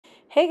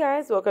Hey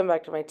guys, welcome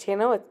back to my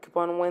channel. It's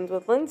Coupon Wins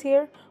with Linz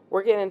here.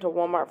 We're getting into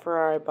Walmart for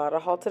our Ibotta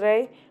haul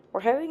today.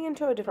 We're heading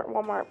into a different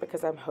Walmart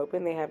because I'm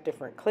hoping they have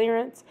different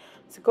clearance.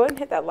 So go ahead and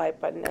hit that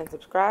like button and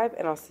subscribe,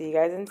 and I'll see you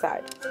guys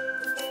inside.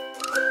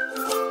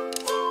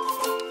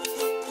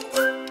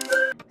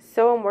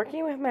 So I'm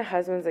working with my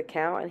husband's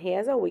account, and he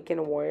has a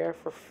Weekend Warrior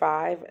for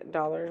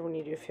 $5 when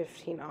you do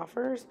 15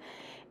 offers.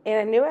 And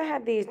I knew I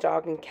had these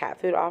dog and cat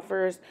food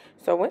offers,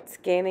 so I went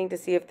scanning to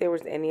see if there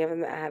was any of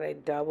them that had a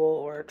double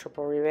or a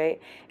triple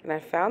rebate. And I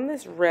found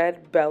this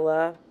red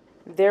Bella.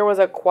 There was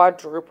a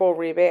quadruple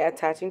rebate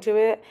attaching to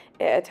it.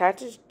 It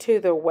attaches to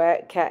the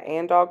wet cat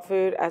and dog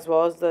food as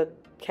well as the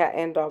cat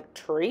and dog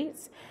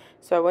treats.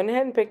 So I went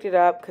ahead and picked it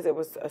up because it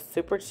was a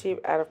super cheap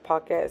out of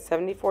pocket,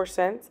 74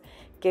 cents,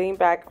 getting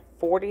back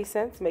 40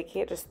 cents,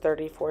 making it just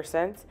 34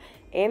 cents.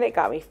 And it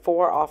got me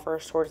 4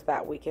 offers towards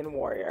that Weekend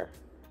Warrior.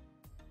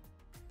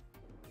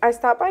 I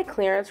stopped by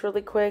clearance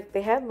really quick.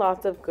 They had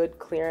lots of good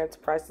clearance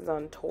prices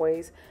on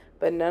toys,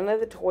 but none of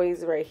the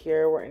toys right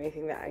here were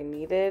anything that I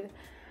needed.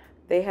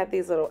 They had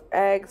these little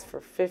eggs for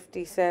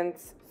 50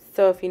 cents.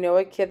 So if you know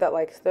a kid that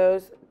likes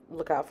those,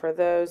 look out for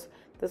those.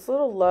 This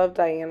little Love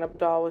Diana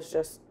doll was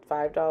just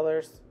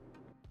 $5.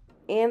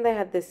 And they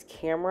had this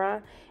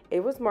camera.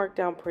 It was marked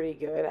down pretty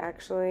good,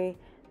 actually.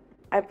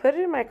 I put it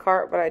in my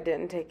cart, but I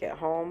didn't take it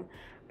home.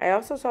 I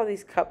also saw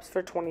these cups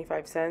for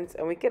 25 cents,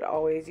 and we could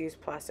always use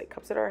plastic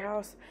cups at our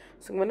house,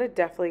 so I'm going to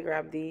definitely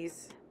grab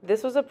these.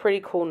 This was a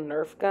pretty cool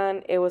Nerf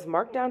gun. It was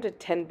marked down to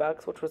 10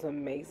 bucks, which was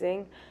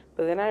amazing,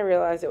 but then I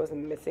realized it was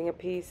missing a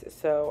piece,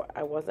 so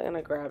I wasn't going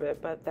to grab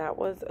it, but that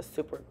was a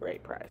super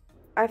great price.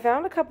 I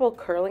found a couple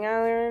curling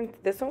irons.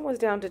 This one was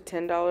down to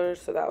 $10,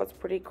 so that was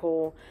pretty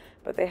cool,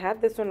 but they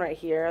had this one right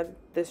here.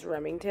 This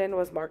Remington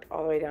was marked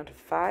all the way down to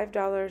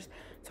 $5,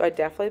 so I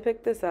definitely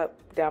picked this up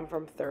down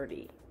from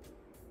 $30.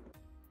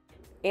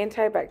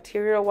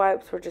 Antibacterial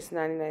wipes were just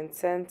 99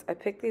 cents. I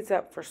picked these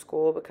up for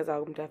school because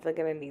I'm definitely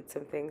going to need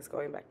some things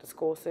going back to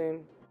school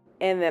soon.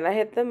 And then I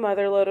hit the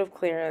mother load of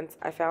clearance.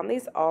 I found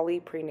these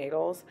Ollie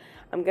prenatals.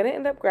 I'm going to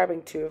end up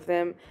grabbing 2 of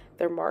them.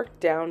 They're marked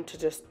down to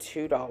just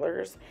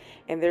 $2.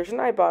 And there's an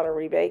Ibotta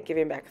rebate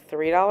giving back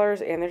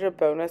 $3. And there's a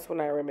bonus when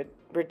I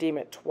redeem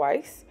it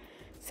twice.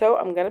 So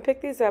I'm going to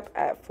pick these up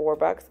at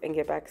 $4 and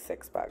get back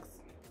 $6.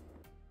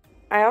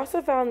 I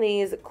also found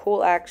these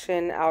Cool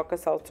Action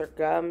Alka-Seltzer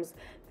gums.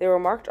 They were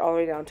marked all the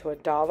way down to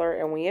 $1,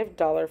 and we have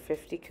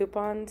 $1.50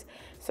 coupons.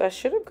 So I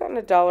should have gotten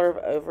 $1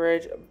 of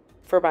overage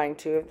for buying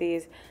 2 of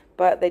these,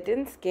 but they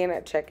didn't scan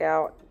at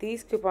checkout.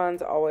 These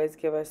coupons always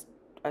give us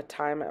a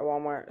time at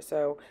Walmart,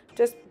 so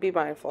just be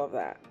mindful of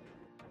that.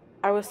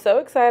 I was so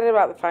excited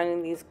about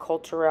finding these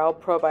Culturelle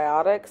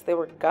probiotics. They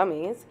were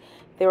gummies.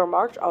 They were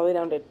marked all the way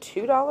down to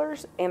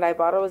 $2, and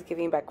Ibotta was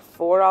giving back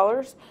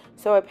 $4.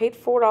 So I paid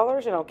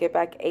 $4, and I'll get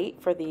back $8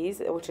 for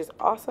these, which is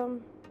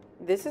awesome.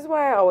 This is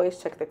why I always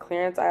check the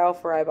clearance aisle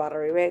for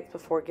Ibotta rebates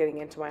before getting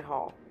into my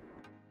haul.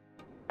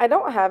 I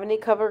don't have any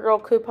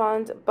CoverGirl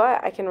coupons,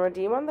 but I can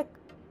redeem on the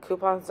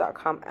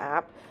coupons.com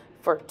app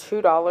for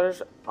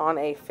 $2 on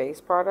a face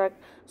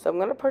product. So I'm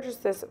going to purchase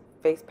this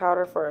face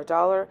powder for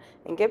 $1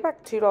 and get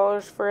back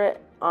 $2 for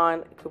it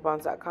on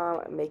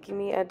coupons.com, making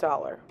me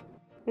 $1.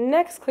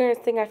 Next clearance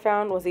thing I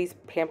found was these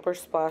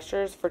Pampers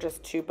Splashers for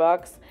just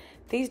 $2.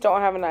 These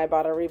don't have an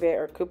Ibotta rebate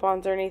or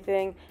coupons or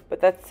anything, but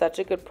that's such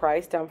a good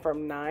price, down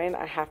from $9.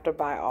 I have to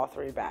buy all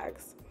 3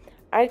 bags.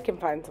 I can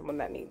find someone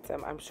that needs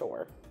them, I'm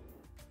sure.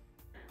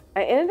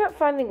 I ended up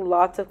finding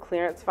lots of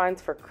clearance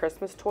finds for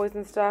Christmas toys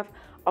and stuff.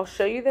 I'll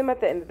show you them at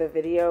the end of the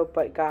video,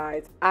 but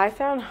guys, I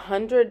found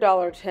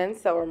 $100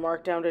 tents that were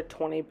marked down to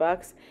 20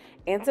 bucks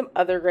and some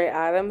other great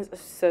items,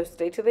 so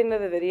stay to the end of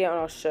the video and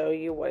I'll show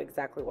you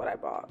exactly what I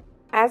bought.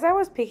 As I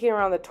was peeking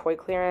around the toy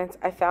clearance,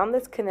 I found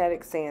this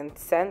Kinetic Sand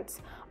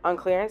Scents on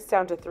clearance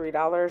down to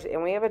 $3,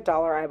 and we have $1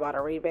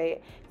 Ibotta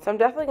rebate, so I'm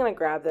definitely going to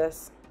grab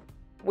this.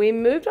 We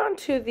moved on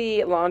to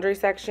the laundry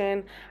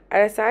section. I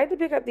decided to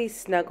pick up these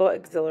Snuggle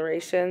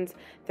Exhilarations.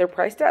 They're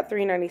priced at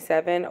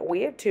 $3.97.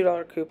 We have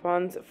 $2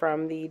 coupons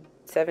from the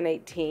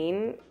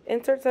 7/18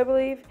 inserts, I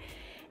believe.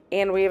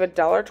 And we have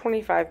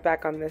 $1.25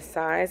 back on this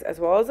size, as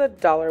well as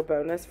 $1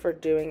 bonus for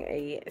doing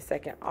a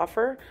second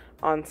offer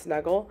on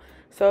Snuggle.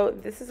 So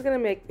this is going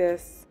to make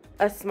this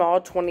a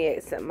small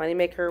 28-cent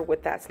moneymaker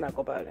with that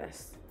Snuggle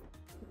bonus.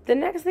 The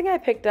next thing I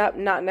picked up,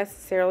 not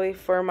necessarily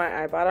for my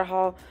Ibotta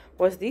haul,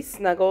 was these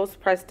Snuggles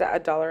priced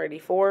at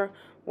 $1.84.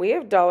 We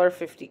have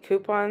 $1.50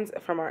 coupons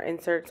from our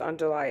inserts on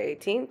July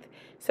 18th,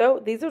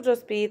 so these will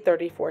just be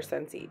 34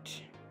 cents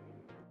each.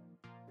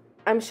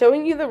 I'm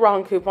showing you the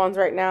wrong coupons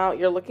right now.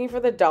 You're looking for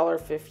the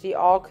 $1.50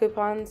 all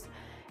coupons,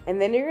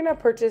 and then you're going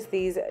to purchase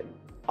these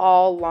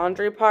all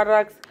laundry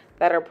products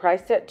that are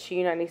priced at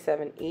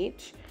 $2.97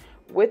 each.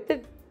 With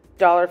the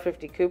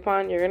 $1.50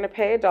 coupon, you're going to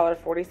pay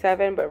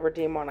 $1.47 but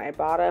redeem on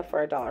Ibotta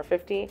for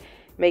 $1.50,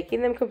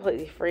 making them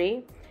completely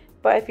free.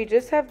 But if you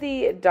just have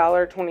the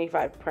 $1.25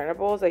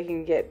 printables that you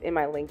can get in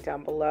my link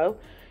down below,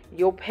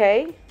 you'll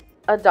pay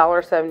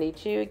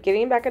 $1.72,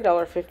 getting back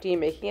 $1.50,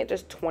 making it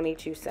just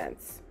 22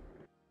 cents.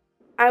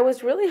 I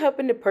was really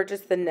hoping to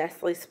purchase the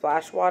Nestle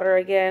Splash Water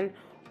again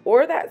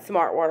or that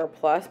Smart Water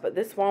Plus, but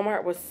this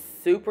Walmart was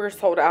super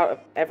sold out of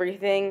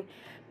everything.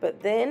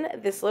 But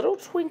then this little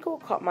twinkle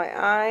caught my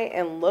eye,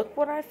 and look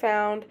what I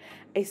found,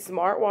 a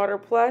Smart Water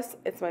Plus.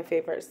 It's my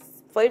favorite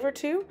flavor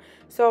too,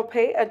 so I'll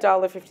pay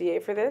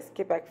 $1.58 for this,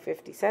 get back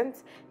 50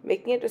 cents,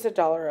 making it just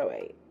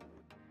 $1.08.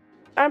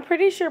 I'm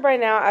pretty sure by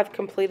now I've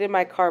completed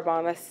my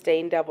Carvana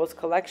Stained Devils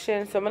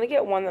collection, so I'm going to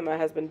get one that my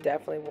husband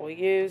definitely will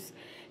use.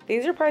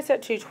 These are priced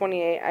at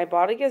 $2.28.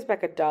 Ibotta gives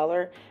back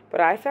 $1,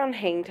 but I found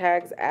hang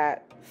tags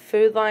at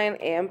Food Lion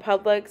and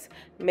Publix,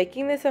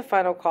 making this a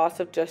final cost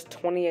of just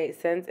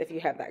 28 cents if you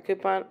have that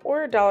coupon,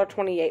 or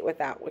 $1.28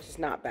 without, which is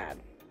not bad.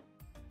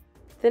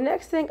 The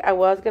next thing I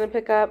was going to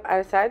pick up,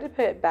 I decided to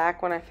put it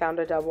back when I found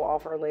a double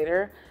offer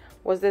later,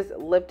 was this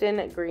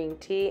Lipton green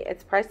tea.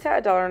 It's priced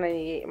at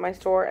 $1.98 in my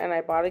store, and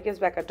Ibotta gives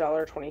back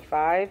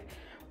 $1.25,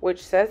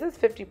 which says it's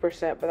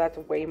 50%, but that's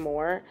way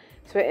more.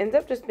 So it ends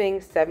up just being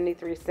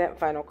 73-cent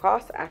final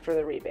cost after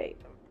the rebate.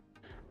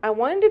 I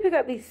wanted to pick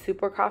up these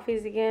super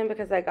coffees again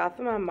because I got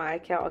them on my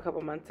account a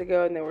couple months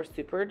ago and they were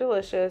super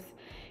delicious.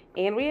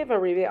 And we have a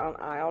rebate on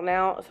aisle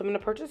now, so I'm going to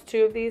purchase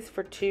 2 of these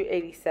for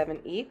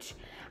 $2.87 each.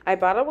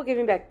 Ibotta will give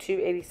me back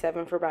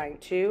 $2.87 for buying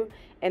 2,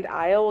 and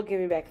aisle will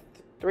give me back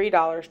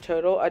 $3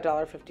 total,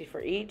 $1.50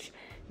 for each,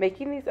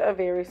 making these a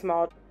very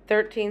small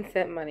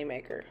 13-cent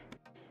moneymaker.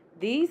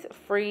 These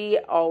free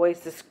Always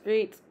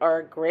Discreets are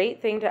a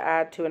great thing to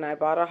add to an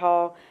Ibotta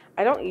haul.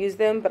 I don't use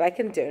them, but I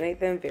can donate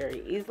them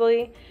very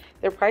easily.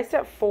 They're priced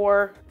at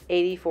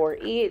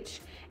 $4.84 each,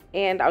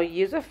 and I'll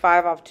use a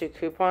 5 off 2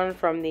 coupon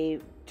from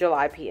the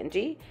July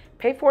P&G.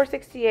 Pay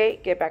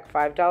 $4.68, get back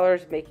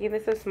 $5, making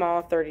this a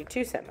small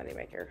 32-cent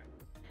moneymaker.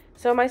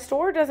 So my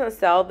store doesn't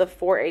sell the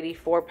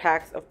 $4.84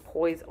 packs of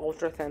Poise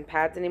Ultra Thin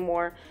pads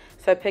anymore,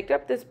 so I picked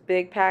up this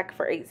big pack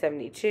for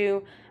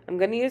 $8.72. I'm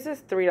going to use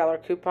this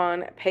 $3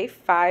 coupon, pay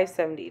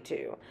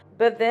 $5.72.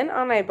 But then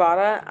on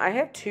Ibotta, I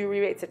have 2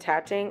 rebates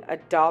attaching,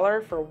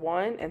 $1 for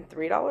one and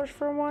 $3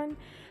 for one.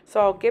 So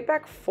I'll get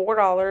back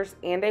 $4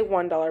 and a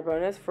 $1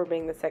 bonus for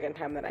being the second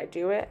time that I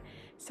do it.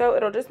 So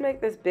it'll just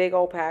make this big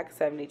old pack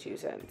 72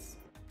 cents.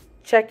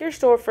 Check your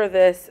store for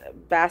this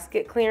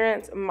basket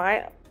clearance.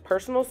 My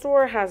personal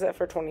store has it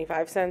for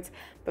 25 cents,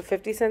 but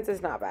 50 cents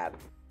is not bad.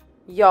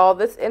 Y'all,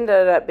 this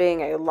ended up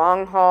being a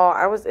long haul.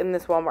 I was in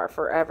this Walmart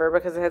forever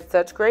because it had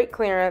such great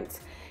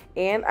clearance,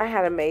 and I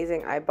had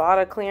amazing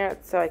Ibotta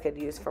clearance so I could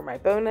use for my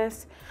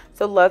bonus.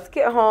 So let's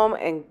get home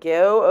and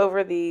go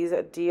over these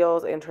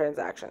deals and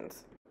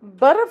transactions.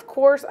 But of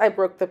course, I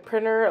broke the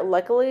printer.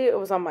 Luckily, it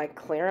was on my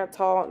clearance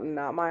haul,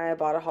 not my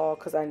Ibotta haul,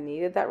 because I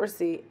needed that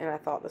receipt, and I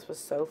thought this was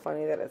so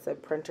funny that it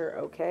said printer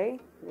okay,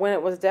 when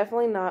it was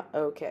definitely not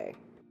okay.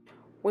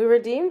 We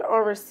redeemed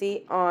our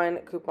receipt on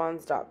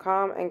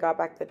coupons.com and got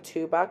back the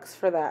 $2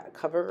 for that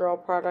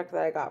CoverGirl product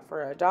that I got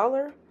for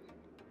 $1.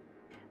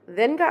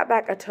 Then got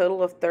back a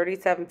total of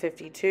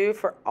 $37.52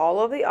 for all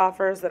of the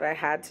offers that I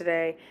had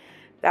today.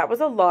 That was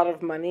a lot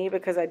of money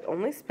because I'd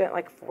only spent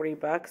like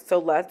 $40. So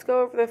let's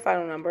go over the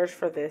final numbers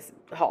for this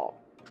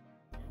haul.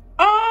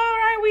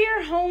 Alright, we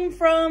are home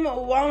from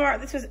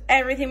Walmart. This was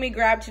everything we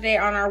grabbed today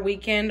on our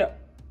weekend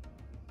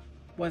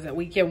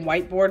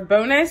whiteboard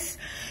bonus.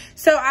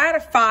 So I had a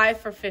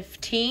 5 for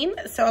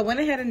 15. So I went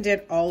ahead and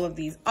did all of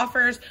these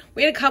offers.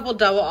 We had a couple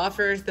double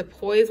offers. The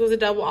Poise was a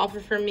double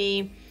offer for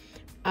me.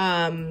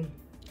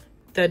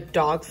 The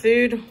dog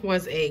food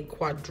was a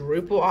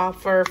quadruple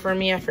offer for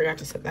me. I forgot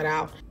to set that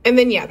out. And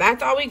then yeah,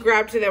 that's all we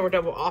grabbed today. There were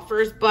double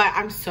offers, but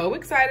I'm so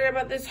excited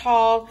about this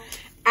haul.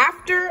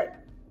 After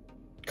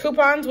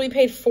coupons, we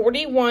paid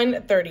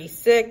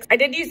 $41.36. I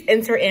did use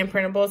insert and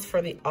printables for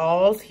the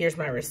alls. Here's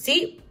my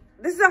receipt.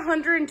 This is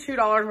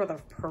 $102 worth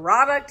of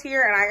product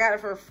here, and I got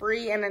it for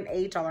free and an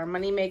 $8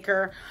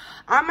 moneymaker.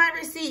 On my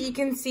receipt, you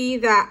can see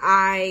that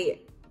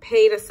I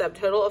paid a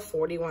subtotal of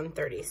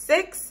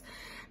 $41.36.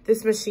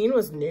 This machine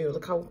was new.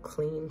 Look how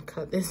clean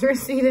cut this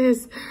receipt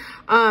is.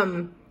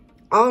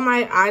 All of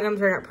my items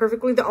worked out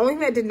perfectly. The only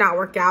thing that did not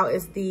work out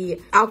is the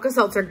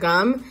Alka-Seltzer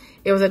gum.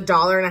 It was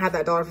 $1 and I had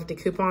that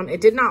 $1.50 coupon. It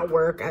did not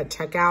work at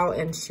checkout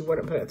and she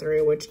wouldn't put it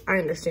through, which I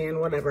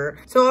understand, whatever.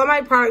 So all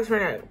my products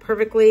went out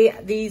perfectly.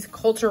 These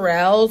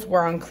Culturelles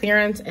were on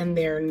clearance and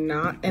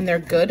they're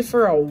good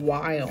for a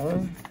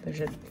while.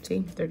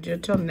 They're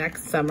good till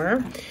next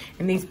summer.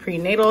 And these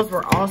prenatals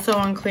were also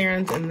on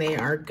clearance and they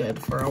are good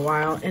for a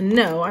while. And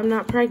no, I'm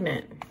not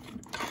pregnant.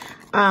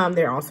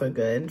 They're also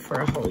good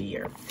for a whole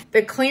year.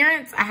 The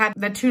clearance, I had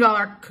the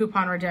 $2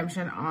 coupon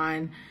redemption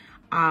on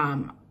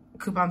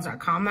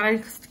coupons.com that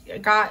I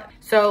got.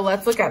 So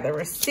let's look at the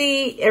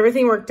receipt.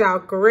 Everything worked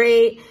out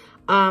great.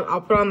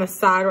 I'll put on the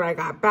side what I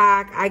got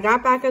back. I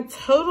got back a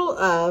total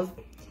of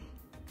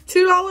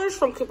 $2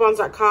 from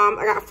coupons.com.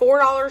 I got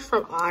 $4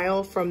 from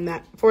Aisle for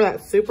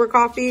that super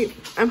coffee.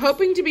 I'm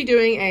hoping to be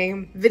doing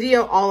a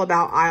video all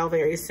about Aisle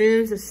very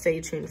soon, so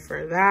stay tuned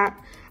for that.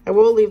 I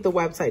will leave the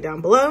website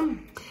down below.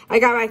 I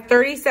got my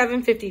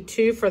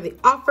 $37.52 for the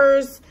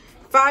offers,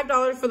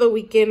 $5 for the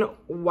weekend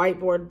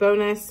whiteboard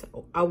bonus,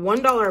 a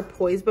 $1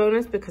 Poise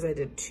bonus because I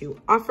did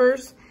 2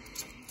 offers.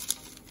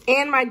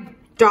 and my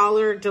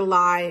 $1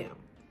 July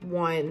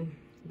 1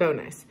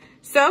 bonus.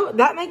 So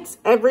that makes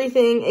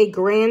everything a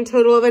grand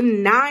total of a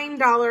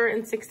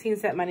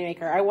 $9.16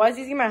 moneymaker. I was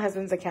using my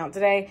husband's account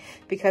today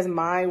because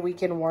my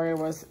weekend warrior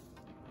was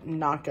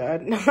not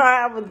good.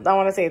 I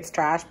want to say it's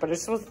trash, but it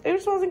just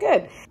wasn't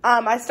good.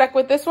 I stuck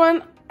with this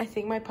one. I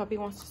think my puppy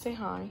wants to say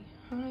hi.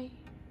 Hi.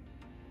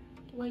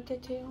 Wag the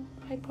tail.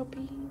 Hi,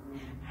 puppy.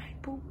 Hi,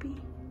 poopy.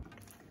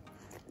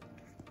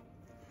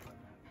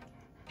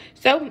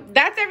 So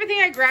that's everything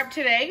I grabbed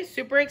today.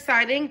 Super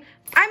exciting.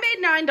 I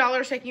made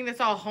 $9 taking this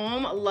all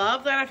home.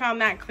 Love that I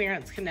found that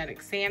clearance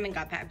kinetic sand and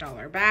got that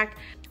 $1 back.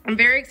 I'm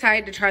very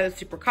excited to try the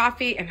super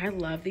coffee, and I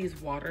love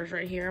these waters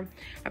right here.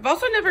 I've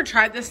also never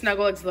tried the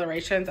Snuggle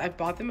Exhilarations. I've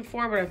bought them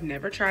before, but I've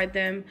never tried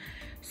them.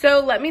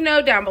 So let me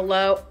know down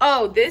below.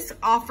 Oh, this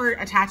offer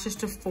attaches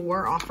to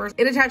 4 offers.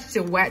 It attaches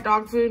to wet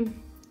dog food,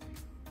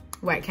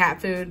 wet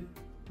cat food,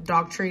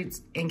 dog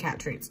treats, and cat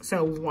treats.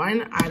 So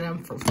 1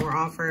 item for 4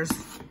 offers.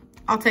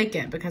 I'll take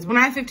it because when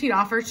I have 15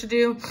 offers to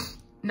do,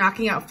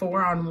 knocking out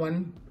 4 on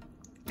one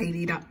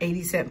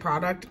 80-cent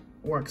product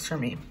works for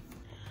me.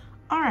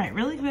 All right,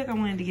 really quick, I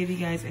wanted to give you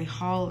guys a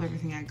haul of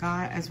everything I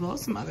got, as well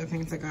as some other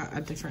things I got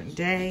a different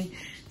day.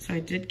 So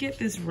I did get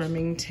this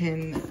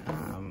Remington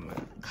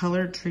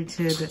color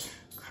treated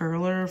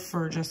curler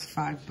for just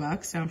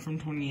 $5, down from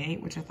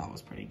 28, which I thought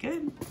was pretty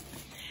good.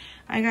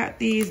 I got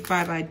these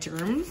Bye Bye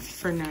Germs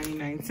for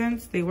 99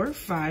 cents. They were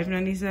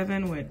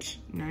 $5.97, which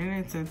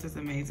 99 cents is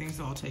amazing,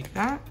 so I'll take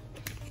that.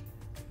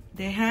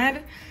 They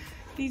had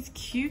these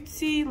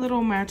cutesy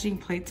little matching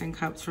plates and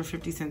cups for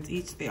 50 cents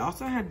each. They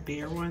also had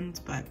bear ones,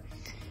 but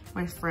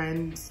my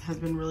friend's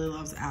husband really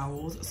loves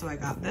owls, so I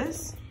got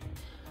this.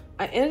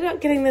 I ended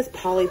up getting this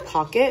Polly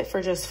Pocket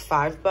for just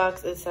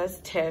 $5. It says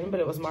 10, but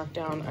it was marked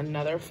down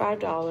another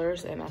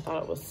 $5, and I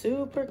thought it was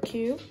super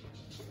cute.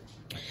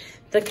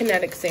 The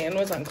kinetic sand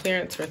was on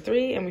clearance for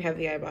 $3, and we have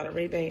the Ibotta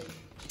rebate.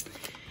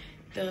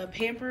 The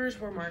Pampers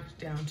were marked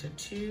down to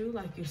 $2,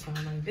 like you saw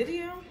in my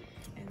video.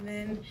 And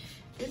then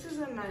this is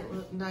a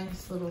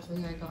nice little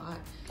thing I got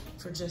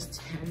for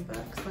just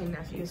 $10. My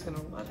nephew is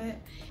gonna love it.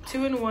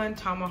 2-in-1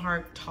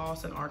 tomahawk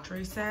toss and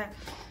archery set.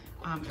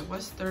 It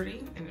was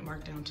 $30, and it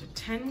marked down to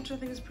 $10, which I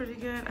think is pretty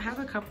good. I have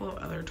a couple of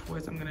other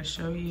toys I'm gonna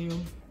show you.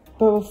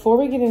 But before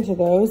we get into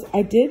those,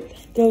 I did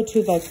go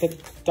to like the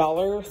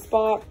dollar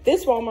spot.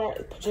 This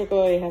Walmart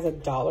particularly has a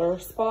dollar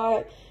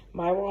spot.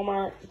 My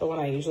Walmart, the one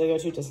I usually go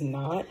to, does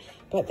not.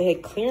 But they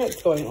had clearance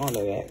going on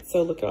in it.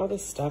 So look at all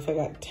this stuff. I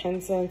got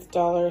 10 cents,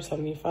 $1,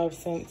 75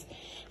 cents.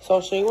 So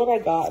I'll show you what I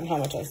got and how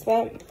much I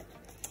spent.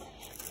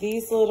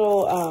 These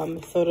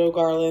little photo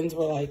garlands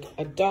were like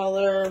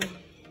 $1.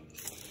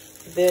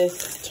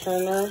 This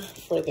turner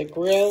for the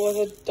grill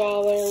was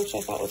 $1, which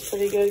I thought was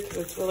pretty good because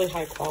it's really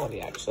high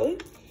quality actually.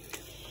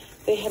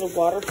 They had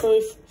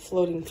waterproof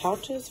floating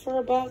pouches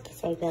for $1,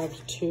 so I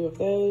grabbed 2 of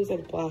those,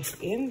 in black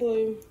and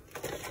blue.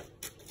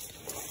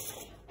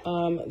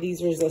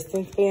 These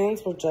resistance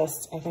bands were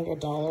just, I think,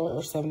 $1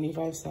 or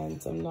 75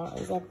 cents. I'm not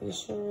exactly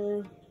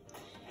sure.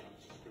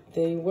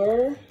 They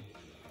were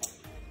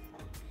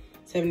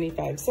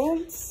 75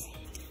 cents.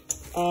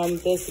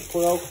 This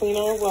grill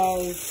cleaner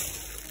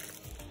was,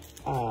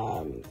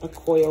 a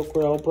coil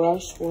grill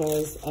brush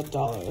was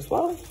 $1 as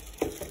well.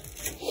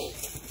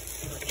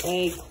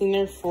 A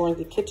cleaner for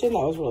the kitchen that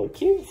was really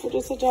cute for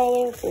just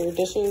 $1 for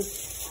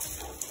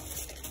dishes.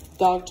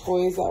 Dog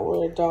toys that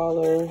were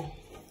 $1.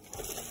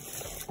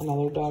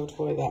 Another dog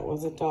toy that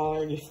was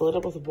 $1. You fill it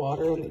up with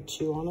water and they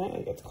chew on it.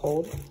 It gets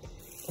cold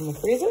in the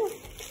freezer.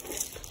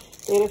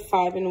 We had a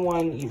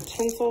 5-in-1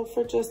 utensil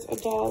for just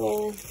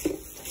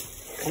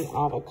 $1. An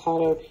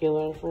avocado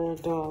peeler for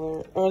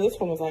 $1. Or this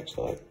one was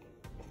actually like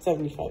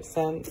 75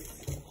 cents.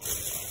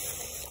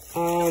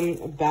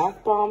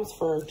 Bath bombs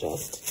for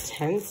just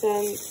 10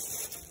 cents.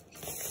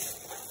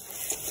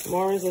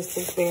 More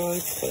resistance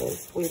bands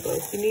because we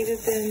both needed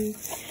them.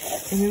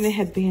 And then they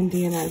had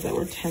bandanas that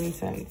were 10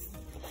 cents.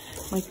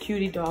 My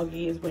cutie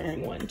doggy is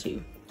wearing one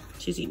too.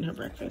 She's eating her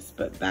breakfast,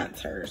 but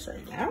that's hers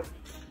right now.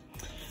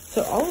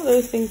 So all of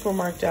those things were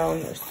marked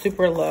down. They're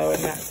super low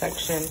in that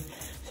section.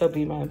 So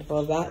be mindful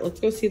of that. Let's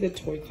go see the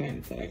toy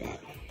clearance that I got.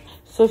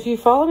 So if you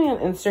follow me on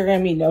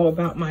Instagram, you know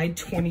about my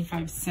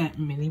 25-cent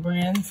mini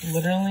brands.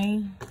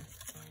 Literally,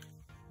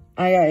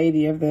 I got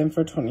 80 of them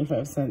for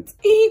 25 cents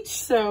each.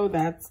 So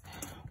that's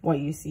what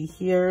you see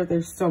here.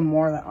 There's still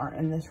more that aren't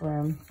in this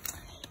room.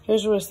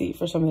 Here's a receipt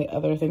for some of the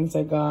other things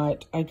I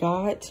got. I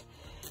got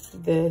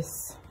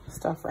this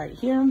stuff right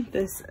here.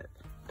 This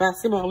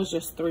basketball was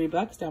just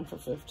 $3, down for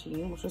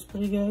 15, which was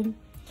pretty good.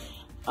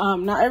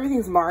 Not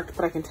everything's marked,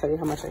 but I can tell you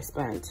how much I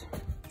spent.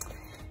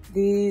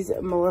 These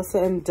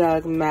Melissa and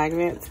Doug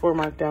magnets were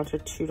marked down to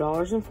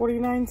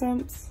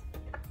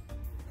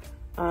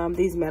 $2.49.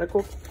 These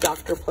medical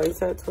doctor play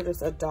sets were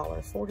just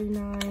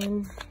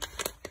 $1.49.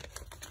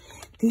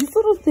 These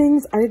little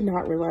things I did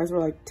not realize were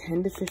like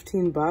 10 to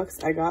 15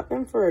 bucks. I got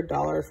them for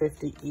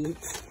 $1.50 each.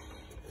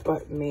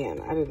 But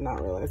man, I did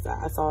not realize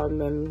that. I saw them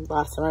then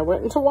last time I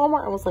went into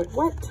Walmart. I was like,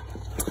 what?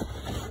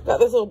 Got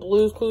this little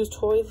Blue's Clues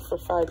toy for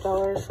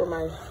 $5 for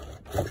my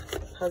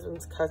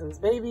husband's cousin's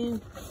baby.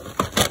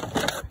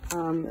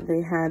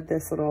 They had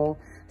this little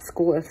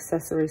school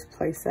accessories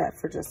play set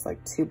for just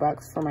like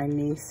 $2 for my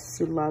niece.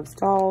 She loves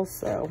dolls,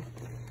 so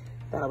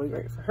that'll be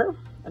great for her.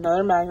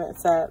 Another magnet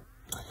set.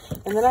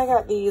 And then I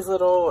got these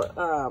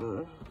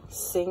little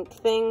sink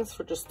things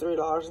for just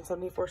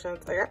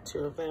 $3.74. I got 2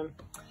 of them.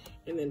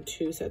 And then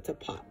 2 sets of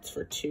pots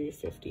for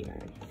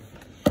 $2.59.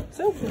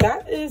 So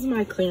that is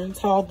my clearance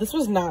haul. This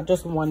was not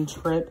just one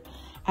trip.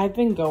 I've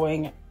been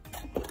going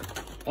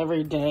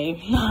every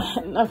day.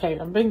 Okay,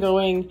 I've been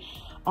going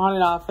on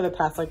and off for the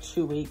past like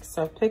 2 weeks.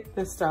 So I picked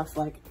this stuff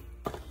like,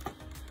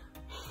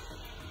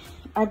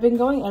 I've been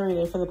going every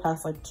day for the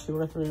past like 2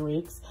 or 3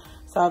 weeks.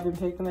 So I've been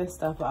picking this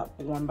stuff up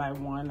one by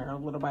one or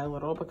little by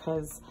little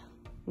because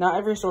not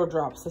every store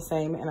drops the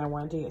same and I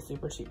wanted to get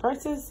super cheap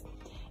prices.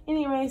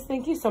 Anyways,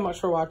 thank you so much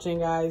for watching,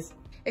 guys.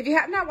 If you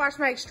have not watched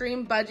my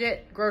extreme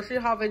budget grocery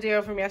haul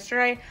video from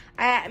yesterday,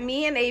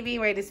 me and AB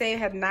Way to Save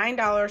had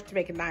 $9 to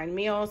make 9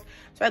 meals.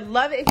 So I'd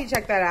love it if you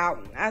check that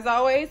out. As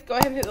always, go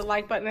ahead and hit the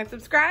like button and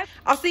subscribe.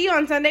 I'll see you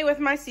on Sunday with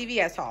my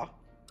CVS haul.